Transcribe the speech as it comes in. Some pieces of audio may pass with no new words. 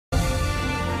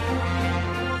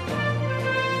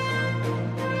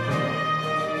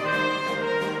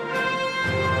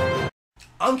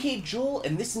I'm Cape Joel,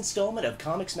 and this installment of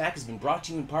Comic Smack has been brought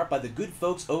to you in part by the good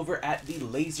folks over at the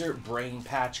Laser Brain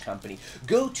Patch Company.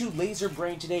 Go to Laser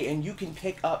Brain today and you can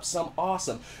pick up some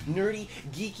awesome, nerdy,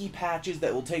 geeky patches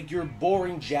that will take your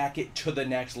boring jacket to the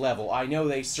next level. I know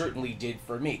they certainly did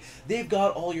for me. They've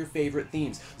got all your favorite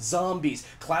themes, zombies,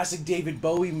 classic David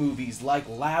Bowie movies like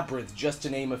Labyrinth, just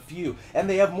to name a few. And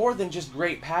they have more than just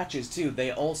great patches too.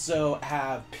 They also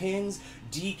have pins,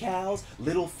 decals,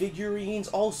 little figurines,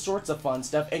 all sorts of fun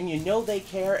stuff, and you know they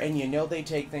care and you know they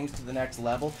take things to the next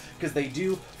level because they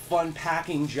do fun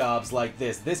packing jobs like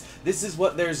this. This is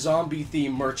what their zombie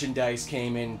themed merchandise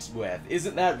came in with.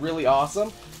 Isn't that really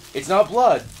awesome? It's not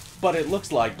blood, but it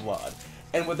looks like blood.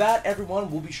 And with that, everyone,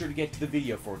 we'll be sure to get to the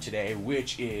video for today,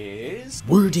 which is...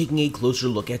 We're taking a closer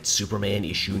look at Superman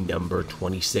issue number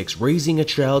 26. Raising a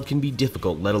child can be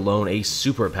difficult, let alone a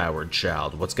superpowered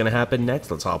child. What's gonna happen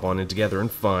next? Let's hop on in together and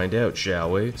find out,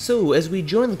 shall we? So, as we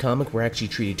join the comic, we're actually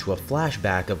treated to a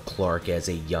flashback of Clark as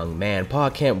a young man.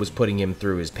 Pa Kent was putting him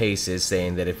through his paces,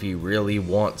 saying that if he really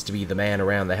wants to be the man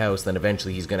around the house, then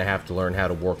eventually he's gonna have to learn how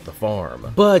to work the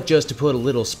farm. But just to put a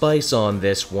little spice on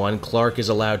this one, Clark is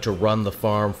allowed to run the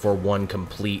farm for one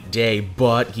complete day,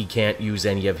 but he can't use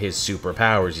any of his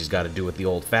superpowers. He's got to do it the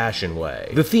old-fashioned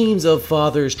way. The themes of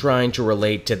fathers trying to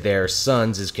relate to their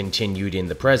sons is continued in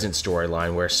the present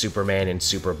storyline, where Superman and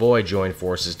Superboy join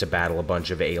forces to battle a bunch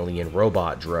of alien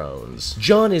robot drones.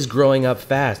 John is growing up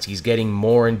fast. He's getting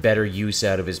more and better use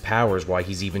out of his powers, why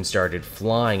he's even started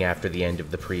flying after the end of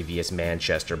the previous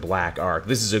Manchester Black arc.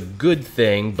 This is a good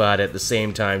thing, but at the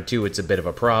same time, too, it's a bit of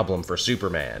a problem for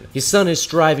Superman. His son is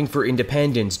striving for independence,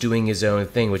 doing his own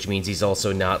thing, which means he's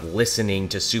also not listening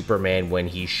to Superman when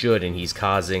he should, and he's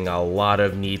causing a lot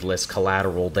of needless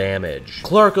collateral damage.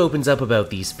 Clark opens up about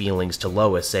these feelings to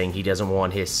Lois, saying he doesn't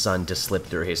want his son to slip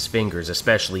through his fingers,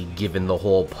 especially given the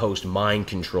whole post-mind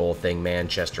control thing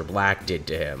Manchester Black did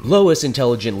to him. Lois,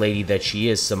 intelligent lady that she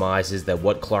is, surmises that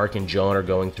what Clark and John are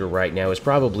going through right now is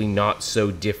probably not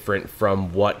so different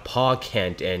from what Pa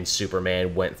Kent and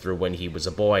Superman went through when he was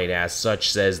a boy, and as such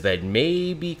says that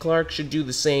maybe Clark should do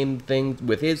the same thing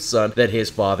with his son that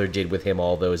his father did with him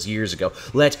all those years ago.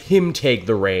 Let him take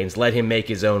the reins, let him make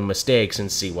his own mistakes,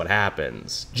 and see what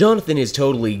happens. Jonathan is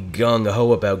totally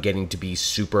gung-ho about getting to be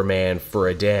Superman for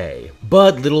a day.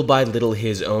 But little by little,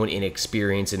 his own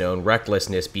inexperience and own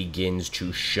recklessness begins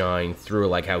to shine through,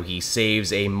 like how he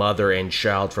saves a mother and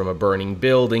child from a burning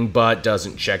building, but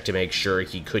doesn't check to make sure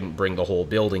he couldn't bring the whole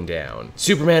building down.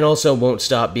 Superman also won't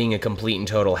stop being a complete and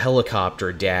total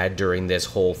helicopter dad during this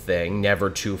whole thing, never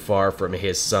too far from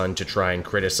his son to try and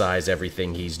criticize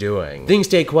everything he's doing. Things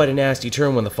take quite a nasty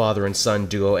turn when the father and son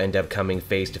duo end up coming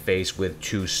face to face with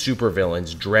two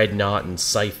supervillains, Dreadnought and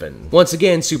Siphon. Once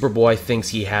again, Superboy thinks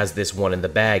he has this one in the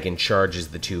bag and charges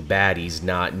the two baddies,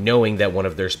 not knowing that one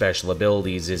of their special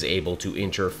abilities is able to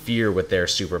interfere with their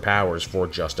superpowers for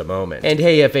just a moment. And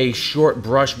hey, if a short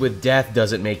brush with death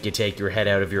doesn't make you take your head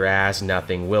out of your ass,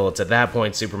 nothing will. It's at that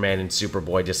point Superman and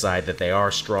Superboy decide that they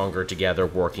are stronger together,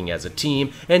 working as a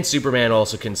team, and Superman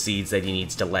also concedes that he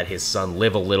needs to let his son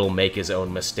live a little, make his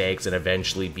own mistakes, and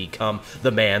eventually become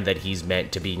the man that he's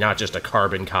meant to be, not just a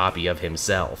carbon copy of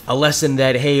himself. A lesson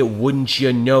that, hey, wouldn't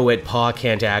you know it, Pa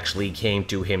Kent actually came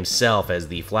to himself as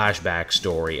the flashback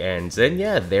story ends. And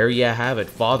yeah, there you have it.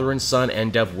 Father and son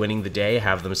end up winning the day,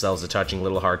 have themselves a touching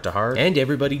little heart-to-heart, and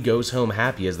everybody goes home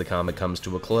happy as the comic comes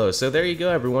to a close. So there you go,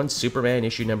 everyone. Superman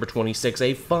issue number 26,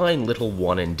 a fine little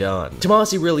one and done.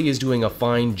 Tomasi really is doing a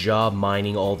fine job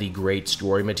mining all the great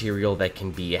story material that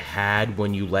can be had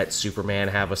when you let Superman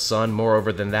have a son.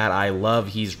 Moreover than that, I love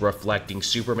he's reflecting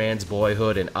Superman's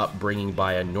boyhood and upbringing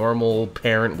by a normal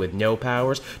parent with no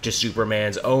powers to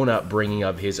Superman's own upbringing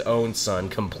of his own son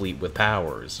complete with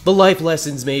powers. The life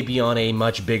lessons may be on a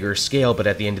much bigger scale, but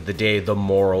at the end of the day, the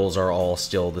morals are all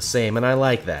still the same, and I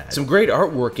like that. Some great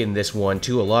artwork in this one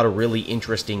too, a lot of really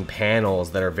interesting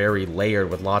panels that are very layered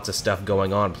with lots of stuff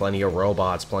going on, plenty of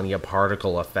robots, plenty of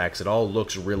particle effects. It all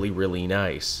looks really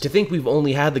nice. To think we've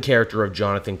only had the character of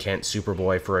Jonathan Kent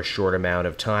Superboy for a short amount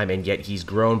of time, and yet he's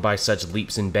grown by such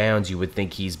leaps and bounds, you would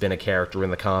think he's been a character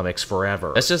in the comics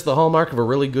forever. That's just the hallmark of a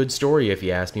really good story, if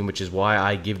you ask me, which is why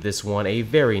I give this one a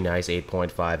very nice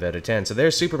 8.5 out of 10. So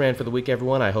there's Superman for the week,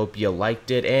 everyone. I hope you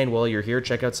liked it, and while you're here,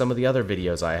 check out some of the other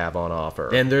videos I have on offer.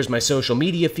 Then there's my social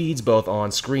media feeds, both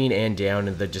on screen and down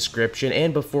in the description,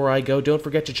 and before I go, don't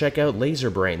forget to check out Laser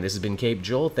Brain. This has been Cape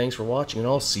Joel, thanks for watching, and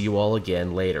I'll see you all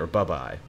again later. Bye-bye.